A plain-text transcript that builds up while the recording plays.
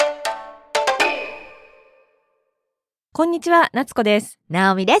こんにちは、夏子です。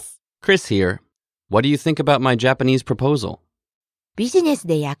ナオミです。Chris here. What do you think about my Japanese proposal? ビジネス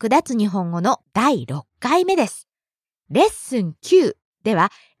で役立つ日本語の第6回目です。レッスン9で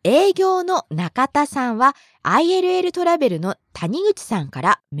は、営業の中田さんは ILL トラベルの谷口さんか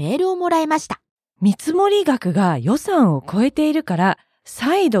らメールをもらいました。見積額が予算を超えているから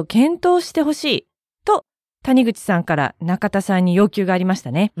再度検討してほしいと谷口さんから中田さんに要求がありまし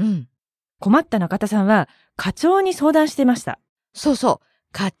たね。困った中田さんは課長に相談してました。そうそう。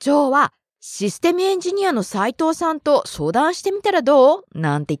課長はシステムエンジニアの斉藤さんと相談してみたらどう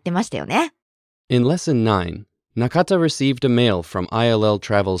なんて言ってましたよね。In Lesson 9, Nakata received a mail from ILL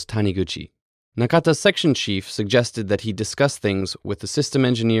Travel's Taniguchi. Nakata's section chief suggested that he discuss things with the system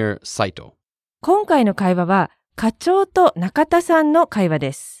engineer Saito. 今回の会話は課長と中田さんの会話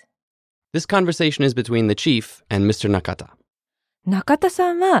です。This conversation is between the chief and Mr. Nakata. 中田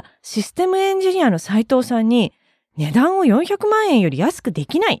さんはシステムエンジニアの斉藤さんに値段を400万円より安くで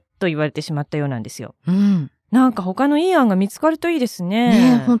きないと言われてしまったようなんですよ。なんか他のいい案が見つかるといいですね。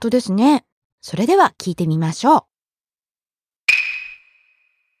ねえ、本当ですね。それでは聞いてみましょ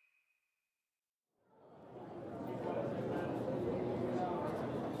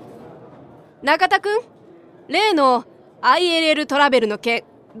う。中田くん、例の ILL トラベルの件、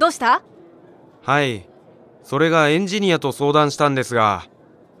どうした？はい、それがエンジニアと相談したんですが、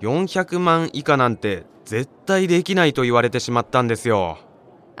400万以下なんて絶対できないと言われてしまったんですよ。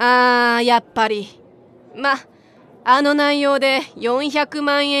やっぱり。あの内容で400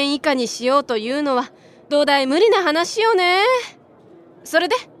万円以下にしようというのはどうだい無理な話よね。それ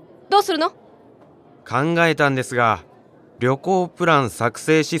でどうするの？考えたんですが、旅行プラン作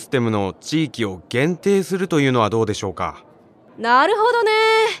成システムの地域を限定するというのはどうでしょうか？なるほどね。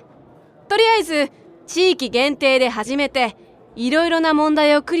とりあえず地域限定で始めて、いろいろな問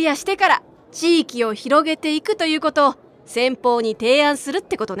題をクリアしてから地域を広げていくということを先方に提案するっ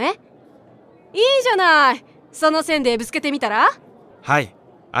てことね。いいじゃない。その線でぶつけてみたら？はい、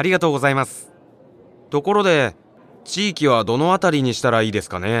ありがとうございます。ところで、地域はどのあたりにしたらいいです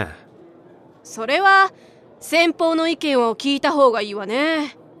かね？それは先方の意見を聞いた方がいいわ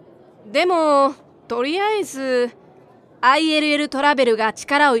ね。でもとりあえず ILL トラベルが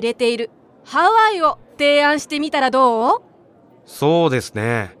力を入れているハワイを提案してみたらどう？そうです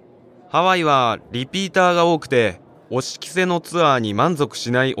ね。ハワイはリピーターが多くて、押し着せのツアーに満足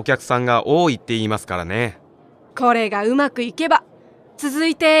しないお客さんが多いって言いますからね。これがうまくいけば、続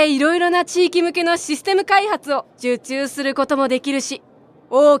いていろいろな地域向けのシステム開発を受注することもできるし、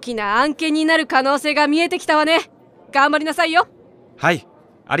大きな案件になる可能性が見えてきたわね。頑張りなさいよ。はい、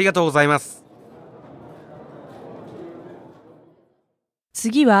ありがとうございます。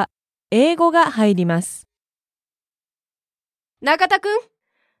次は英語が入ります。中田くん、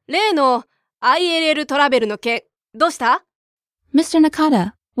例の ILL トラベルの件、どうした？ Mr.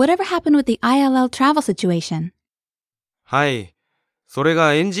 Nakata, whatever happened with the ILL travel situation? はい、それ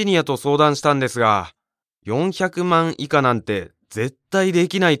がエンジニアと相談したんですが、400万以下なんて絶対で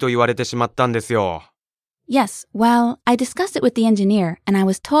きないと言われてしまったんですよ。Yes, well, I discussed it with the engineer and I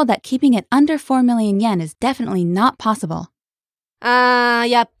was told that keeping it under 4 million yen is definitely not possible.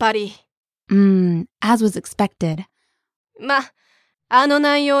 やっぱり。As was expected. あの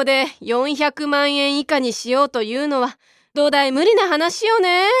内容で400万円以下にしようというのはどうだい無理な話よ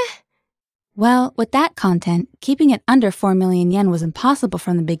ね。Well, with that content, keeping it under 4 million yen was impossible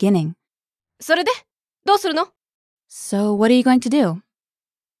from the beginning. それでどうするの？ So, what are you going to do?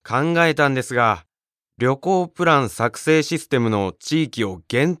 考えたんですが、旅行プラン作成システムの地域を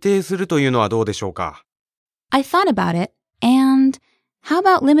限定するというのはどうでしょうか？ I thought about it, and how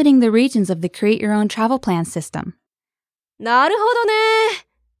about limiting the regions of the Create Your Own Travel Plan system? なるほどね。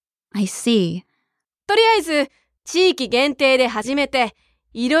I see. とりあえず地域限定で始めて、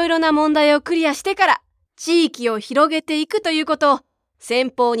いろいろな問題をクリアしてから地域を広げていくということを先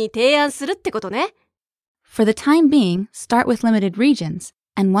方に提案するってことね。For the time being, start with limited regions,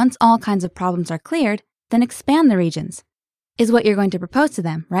 and once all kinds of problems are cleared, then expand the regions. Is what you're going to propose to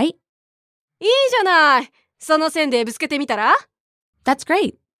them, right? いいじゃない。その線でぶつけてみたら？ That's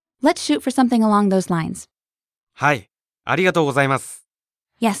great. Let's shoot for something along those lines. はい、ありがとうございます。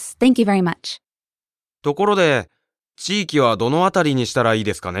Yes, thank you very much. ところで、地域はどのあたりにしたらいい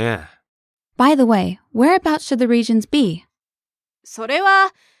ですかね？ By the way, whereabouts should the regions be? それ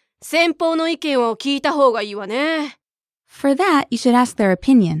は先方の意見を聞いた方がいいわね。For that, you should ask their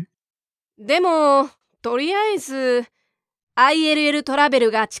opinion. でも、とりあえず ILL トラベ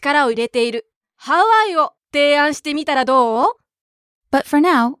ルが力を入れているハワイを提案してみたらどう？ But for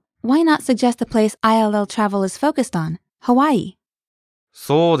now, why not suggest the place ILL travel is focused on, Hawaii?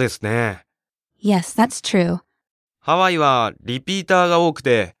 そうですね。Yes, that's true. ハワイはリピーターが多く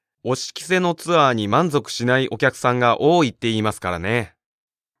て、押し着せのツアーに満足しないお客さんが多いって言いますからね。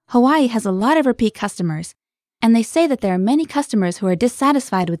Hawaii has a lot of repeat customers, and they say that there are many customers who are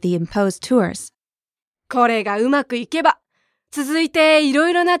dissatisfied with the imposed tours. これがうまくいけば、続いていろ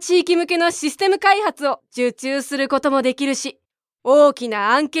いろな地域向けのシステム開発を受注することもできるし、大き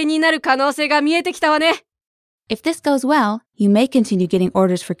な案件になる可能性が見えてきたわね。If this goes well, you may continue getting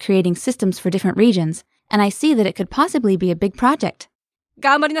orders for creating systems for different regions, and I see that it could possibly be a big project.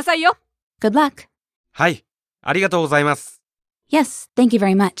 頑張りなさいよ。Good luck. はい、ありがとうございます。Yes, thank you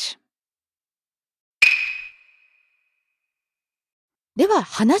very much. では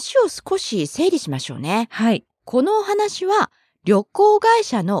話を少し整理しましょうね。はい。このお話は旅行会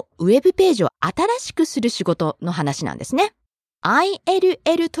社のウェブページを新しくする仕事の話なんですね。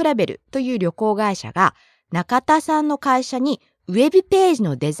ILL トラベルという旅行会社が中田さんの会社にウェブページ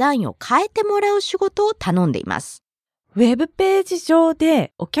のデザインを変えてもらう仕事を頼んでいます。ウェブページ上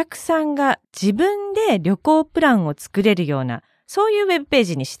でお客さんが自分で旅行プランを作れるような、そういうウェブペー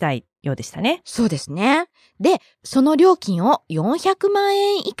ジにしたいようでしたね。そうですね。で、その料金を400万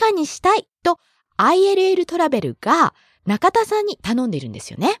円以下にしたいと ILL トラベルが中田さんに頼んでいるんで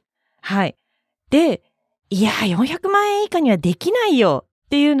すよね。はい。で、いや、400万円以下にはできないよっ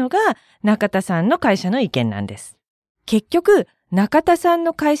ていうのが中田さんの会社の意見なんです。結局、中田さん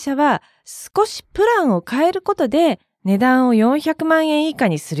の会社は少しプランを変えることで値段を400万円以下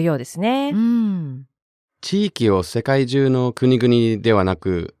にするようですね。地域を世界中の国々ではな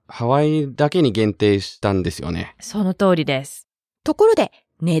く、ハワイだけに限定したんですよね。その通りです。ところで、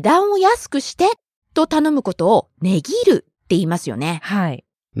値段を安くしてと頼むことを値切るって言いますよね。はい。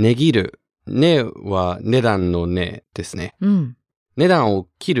値切る。値は値段の値ですね。値段を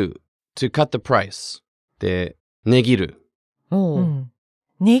切る。to cut the price で、値切る。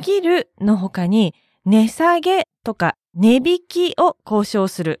値切るの他に、値下げとか値引きを交渉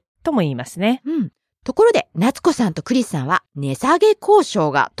するとも言いますね。ところで、夏子さんとクリスさんは値下げ交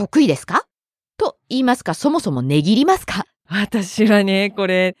渉が得意ですか？と言いますか、そもそも値切りますか？私はね、こ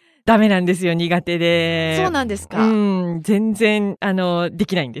れ、ダメなんですよ、苦手で。そうなんですか？全然、で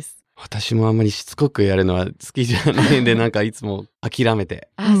きないんです。私もあんまりしつこくやるのは好きじゃないんで、なんかいつも諦めて。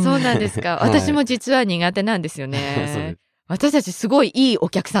そうなんですか。私も実は苦手なんですよね。私たちすごいいいお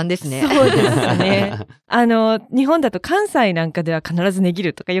客さんですね。そうですね。日本だと関西なんかでは必ず値切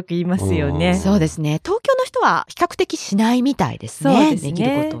るとかよく言いますよね。そうですね。東京の人は比較的しないみたいですね。そうですね。値切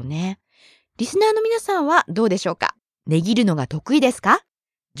ることをね。リスナーの皆さんはどうでしょうか？値切るのが得意ですか？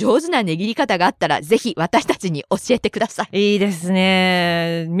上手な値切り方があったらぜひ私たちに教えてください。いいです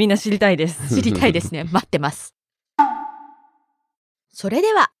ね。みんな知りたいです。知りたいですね。待ってます。それ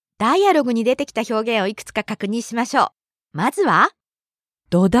では、ダイアログに出てきた表現をいくつか確認しましょう。まずは、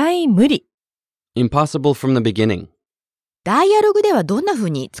土台無理。impossible from the beginning。ダイアログではどんな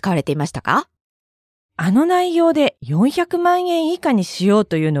風に使われていましたか？あの内容で400万円以下にしよう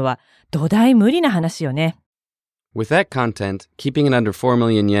というのは土台無理な話よね。With that content, keeping it under 4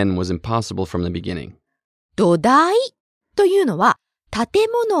 million yen was impossible from the beginning. 土台というのは、建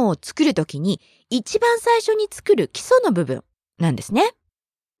物を作るときに一番最初に作る基礎の部分なんですね。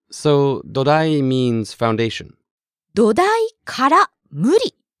So, 土台 means foundation. 土台から無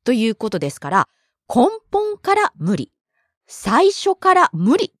理ということですから、根本から無理、最初から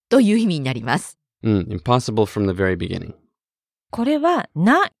無理という意味になります。impossible from the very beginning. これは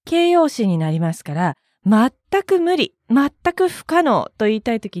な形容詞になりますから、全く無理、全く不可能と言い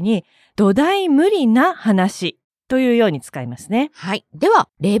たいときに、土台無理な話というように使いますね。はい。では、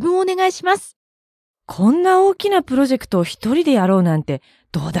例文をお願いします。こんな大きなプロジェクトを一人でやろうなんて、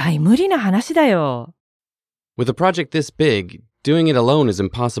土台無理な話だよ。With a project this big, doing it alone is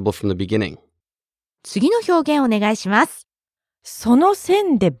impossible from the beginning. 次の表現お願いします。その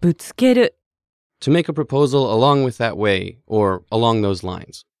線でぶつける。To make a proposal along with that way, or along those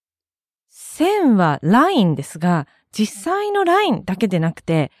lines. 線はラインですが、実際のラインだけでなく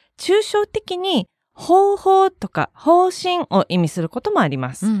て、抽象的に方法とか方針を意味することもあり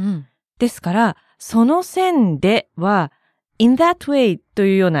ます。ですから、その線では、in that way と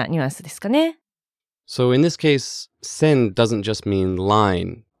いうようなニュアンスですかね。So in this case, 線 doesn't just mean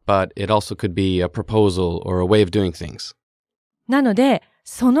line, but it also could be a proposal or a way of doing things. なので、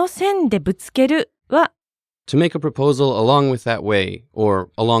その線でぶつけるは、To make a proposal along with that way,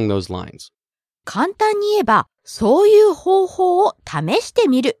 or along those lines. 簡単に言えば、そういう方法を試して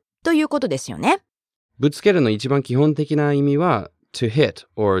みるということですよね。ぶつけるの一番基本的な意味は to hit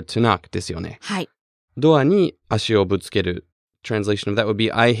or to knock ですよね。はい。ドアに足をぶつける。Translation of that would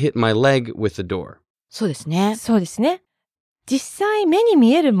be I hit my leg with the door. そうですね。そうですね。実際目に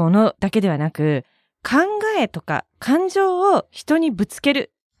見えるものだけではなく、考えとか感情を人にぶつけ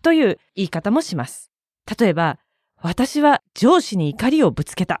るという言い方もします。例えば、私は上司に怒りをぶ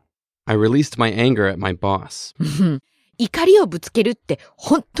つけた。I released my anger at my boss. 怒りをぶつけるって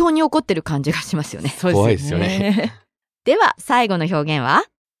本当に怒ってる感じがしますよね。そう怖いですよね。では、最後の表現は？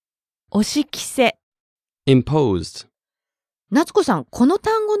押し着せ。Imposed. 夏子さん、この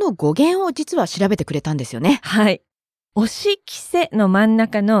単語の語源を実は調べてくれたんですよね。はい。押し着せの真ん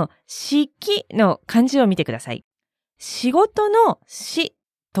中の式の漢字を見てください。仕事のし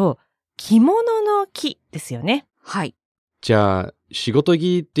と着物の着ですよね。はい。じゃあ、仕事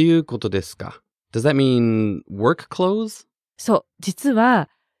着っていうことですか？ Does that mean work clothes? そう、実は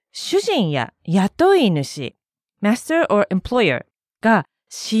主人や雇い主、master or employer が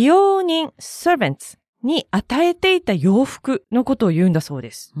使用人 servants に与えていた洋服のことを言うんだそう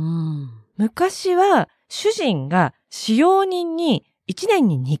です。昔は主人が使用人に1年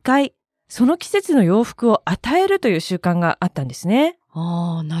に2回その季節の洋服を与えるという習慣があったんですね。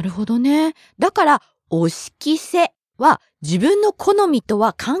ああ、なるほどね。だから、押し着せは自分の好みと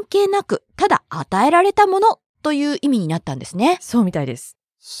は関係なく、ただ与えられたものという意味になったんですね。そうみたいです。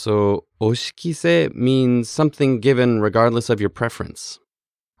So, 押し着せ means something given regardless of your preference.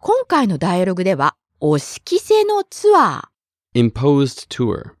 今回のダイアログでは、押し着せのツアー imposed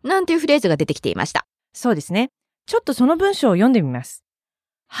tour なんていうフレーズが出てきていました。そうですね。ちょっとその文章を読んでみます。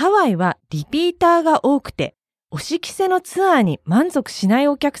ハワイはリピーターが多くて、押し着せのツアーに満足しない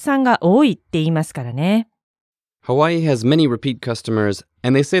お客さんが多いって言いますからね。Hawaii has many repeat customers,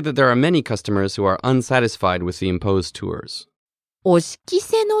 and they say that there are many customers who are unsatisfied with the imposed tours. 押し着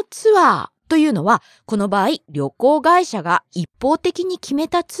せのツアーというのは、この場合、旅行会社が一方的に決め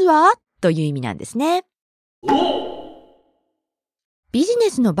たツアーという意味なんですね。ビジネ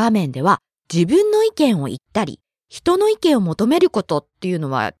スの場面では、自分の意見を言ったり、人の意見を求めることっていうの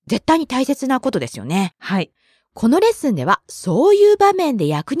は絶対に大切なことですよね。はい。このレッスンでは、そういう場面で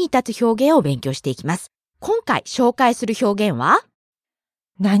役に立つ表現を勉強していきます。今回紹介する表現は？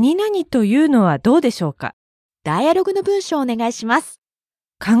何々というのはどうでしょうか？ダイアログの文章をお願いします。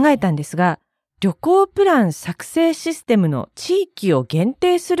考えたんですが、旅行プラン作成システムの地域を限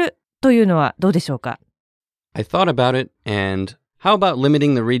定するというのはどうでしょうか？ I thought about it, and how about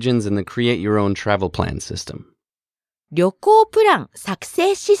limiting the regions in the Create Your Own Travel Plan system? 旅行プラン作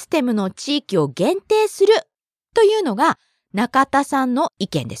成システムの地域を限定するというのが中田さんの意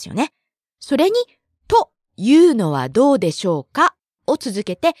見ですよね。それに、というのはどうでしょうかを続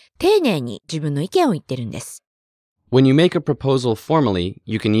けて丁寧に自分の意見を言ってるんです。When you make a proposal formally,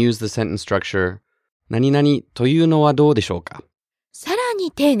 you can use the sentence structure 何々というのはどうでしょうか？さら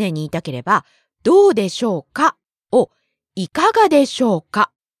に丁寧に言いたければ、どうでしょうかをいかがでしょう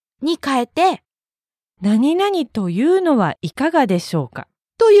かに変えて、何々というのはいかがでしょうか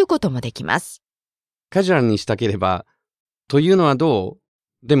ということもできます。カジュアルにしたければ、というのはど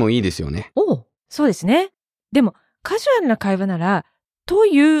うでもいいですよね。おう、そうですね。でも、カジュアルな会話なら、と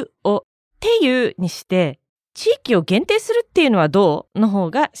いうをていうにして、地域を限定するっていうのはどうの方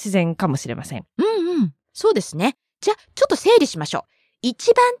が自然かもしれません。そうですね。じゃあ、ちょっと整理しましょう。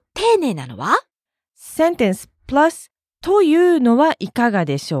一番丁寧なのは？ sentence plus というのはいかが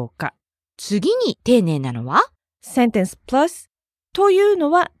でしょうか？次に丁寧なのは？ sentence plus という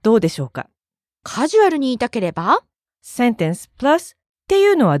のはどうでしょうか？カジュアルに言いたければ？ sentence plus ってい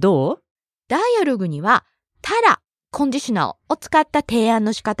うのはどう？ダイアログには、たら、コンディショナルを使った提案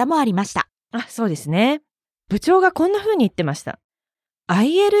の仕方もありました。あ、そうですね。部長がこんな風に言ってました。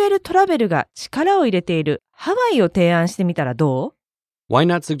ILL トラベルが力を入れているハワイを提案してみたらどう？ Why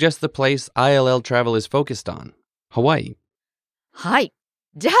not suggest the place ILL travel is focused on? Hawaii. はい。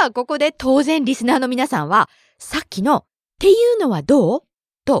じゃあ、ここで当然リスナーの皆さんは、さっきの、っていうのはどう？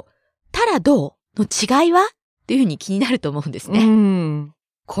と、たらどう？の違いは？っていうふうに気になると思うんですね。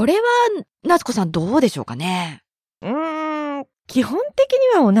これは、夏子さんどうでしょうかね？基本的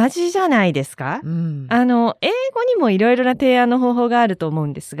には同じじゃないですか？英語にもいろいろな提案の方法があると思う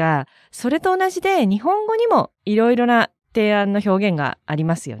んですが、それと同じで日本語にもいろいろな提案の表現があり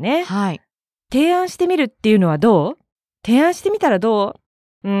ますよね。はい。提案してみるっていうのはどう？提案してみたらど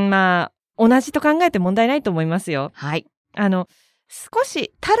う？まあ、同じと考えて問題ないと思いますよ。はい。少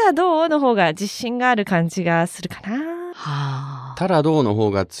したらどうの方が自信がある感じがするかな。たらどうの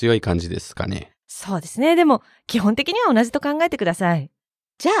方が強い感じですかね。そうですね。でも、基本的には同じと考えてください。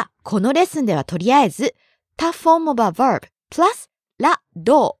じゃあ、このレッスンではとりあえず、ta form of a verb plus la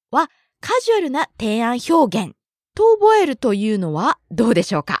do はカジュアルな提案表現と覚えるというのはどうで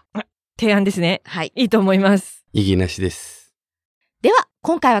しょうか？提案ですね。はい。いいと思います。異議なしです。では、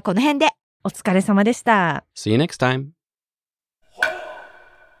今回はこの辺で。お疲れ様でした。See you next time.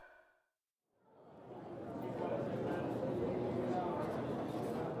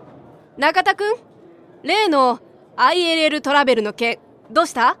 中田くん、例の ILL トラベルの件、どう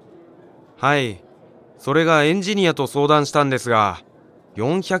した？はい。それがエンジニアと相談したんですが、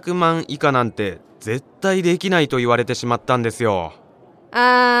400万以下なんて絶対できないと言われてしまったんですよ。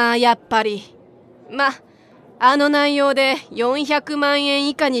やっぱり。あの内容で400万円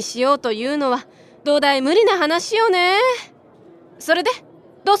以下にしようというのは、どうだい無理な話よね。それで、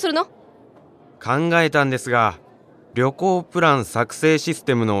どうするの？考えたんですが、旅行プラン作成シス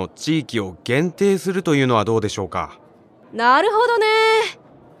テムの地域を限定するというのはどうでしょうか？なるほどね。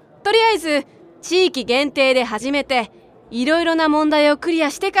とりあえず、地域限定で始めて、いろいろな問題をクリ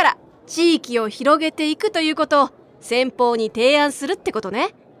アしてから、地域を広げていくということを先方に提案するってこと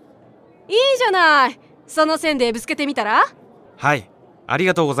ね。いいじゃない。その線でぶつけてみたら？はい、あり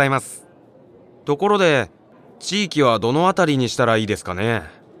がとうございます。ところで、地域はどのあたりにしたらいいですかね？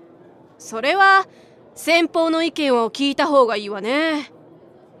それは先方の意見を聞いた方がいいわね。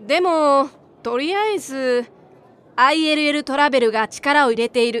でもとりあえず ILL トラベルが力を入れ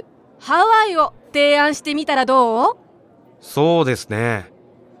ているハワイを提案してみたらどう？そうですね。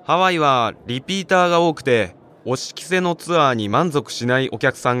ハワイはリピーターが多くて、押し着せのツアーに満足しないお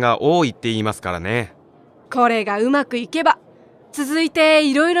客さんが多いって言いますからね。これがうまくいけば、続いて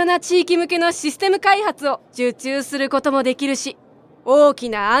いろいろな地域向けのシステム開発を受注することもできるし、大き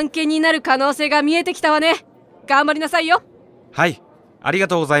な案件になる可能性が見えてきたわね。頑張りなさいよ。はい、ありが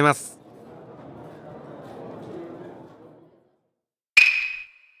とうございます。